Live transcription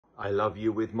I love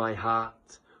you with my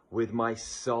heart, with my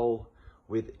soul,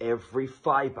 with every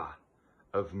fiber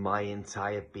of my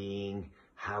entire being.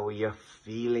 How are you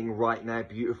feeling right now,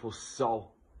 beautiful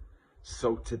soul?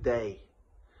 So today,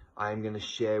 I'm going to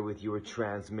share with you a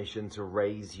transmission to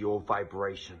raise your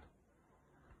vibration.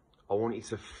 I want you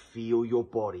to feel your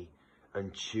body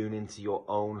and tune into your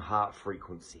own heart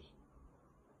frequency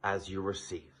as you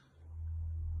receive.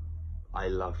 I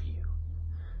love you.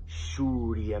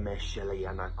 Shuriya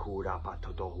mesheleyana kura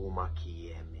patodohuma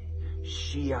kieme.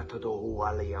 Shia todohu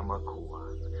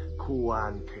aleyamakuan.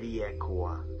 Kuan kriye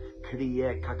kuan.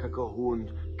 Kriye kakakohun.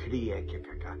 Kriye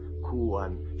kakaka.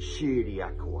 Kuan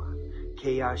shiria kuan.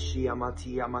 Kea shia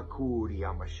matia makuri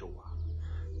amashua.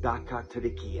 Daka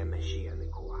trikiye meshiane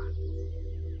kuan.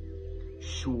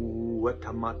 Shua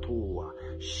tamatua.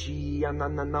 Shia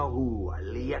nananahua.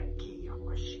 Liaki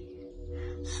amashia.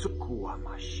 Sukua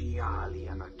mashia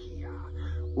alianakia.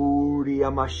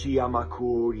 Uria mashia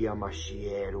makuria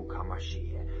mashieru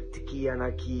kamashie. Tikia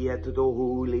nakia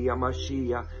tudohuli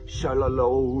amashia.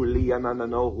 Shalaloli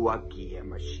ananohu akia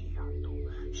mashia tu.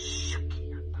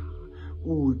 Shukiata.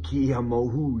 Ukia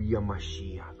mohuya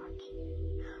mashia naki.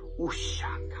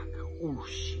 Ushakaka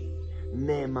ushi.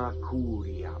 Nema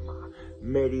kuriama.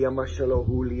 Meria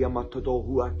mashalohuli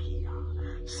amatodohu akia.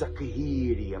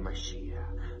 Sakihiri amashia.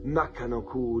 Nakano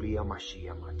kuri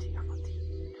amashia mati amati.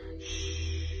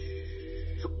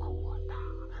 Shukuata.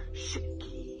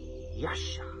 Shiki.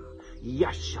 Yasha.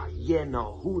 Yasha yena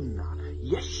huna.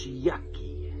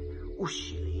 Yeshiyaki.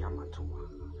 Ushili amatua.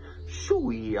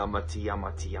 Shui amati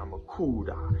amati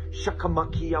amakura.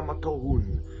 Shakamaki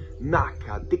amatohun.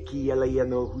 Naka diki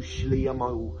elayano hushili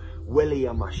amahu. Weli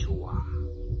amashua.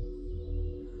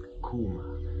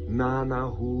 Kuma. Nana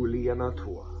huli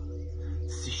anatua.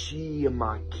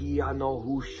 Sishima kia no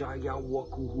hushaya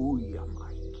wakuhuya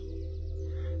maiki.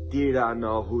 Dira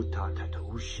no hutata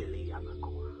ushili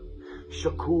amakua.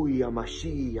 Shakuya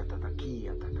mashia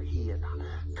tatakia tatahiata.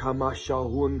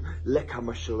 Kamashahun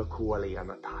lekamashalakua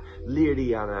anata.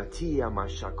 Liriana tia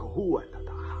mashakuhua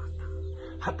tatahana.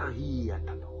 Hatahia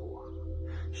tatohua.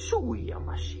 Shuya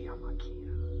mashia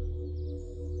makia.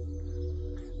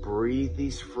 Breathe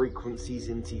these frequencies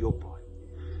into your body.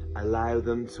 Allow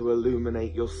them to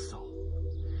illuminate your soul.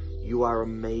 You are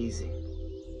amazing.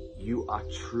 You are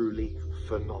truly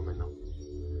phenomenal.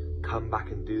 Come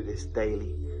back and do this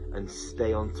daily and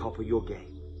stay on top of your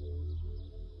game.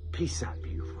 Peace out,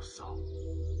 beautiful soul.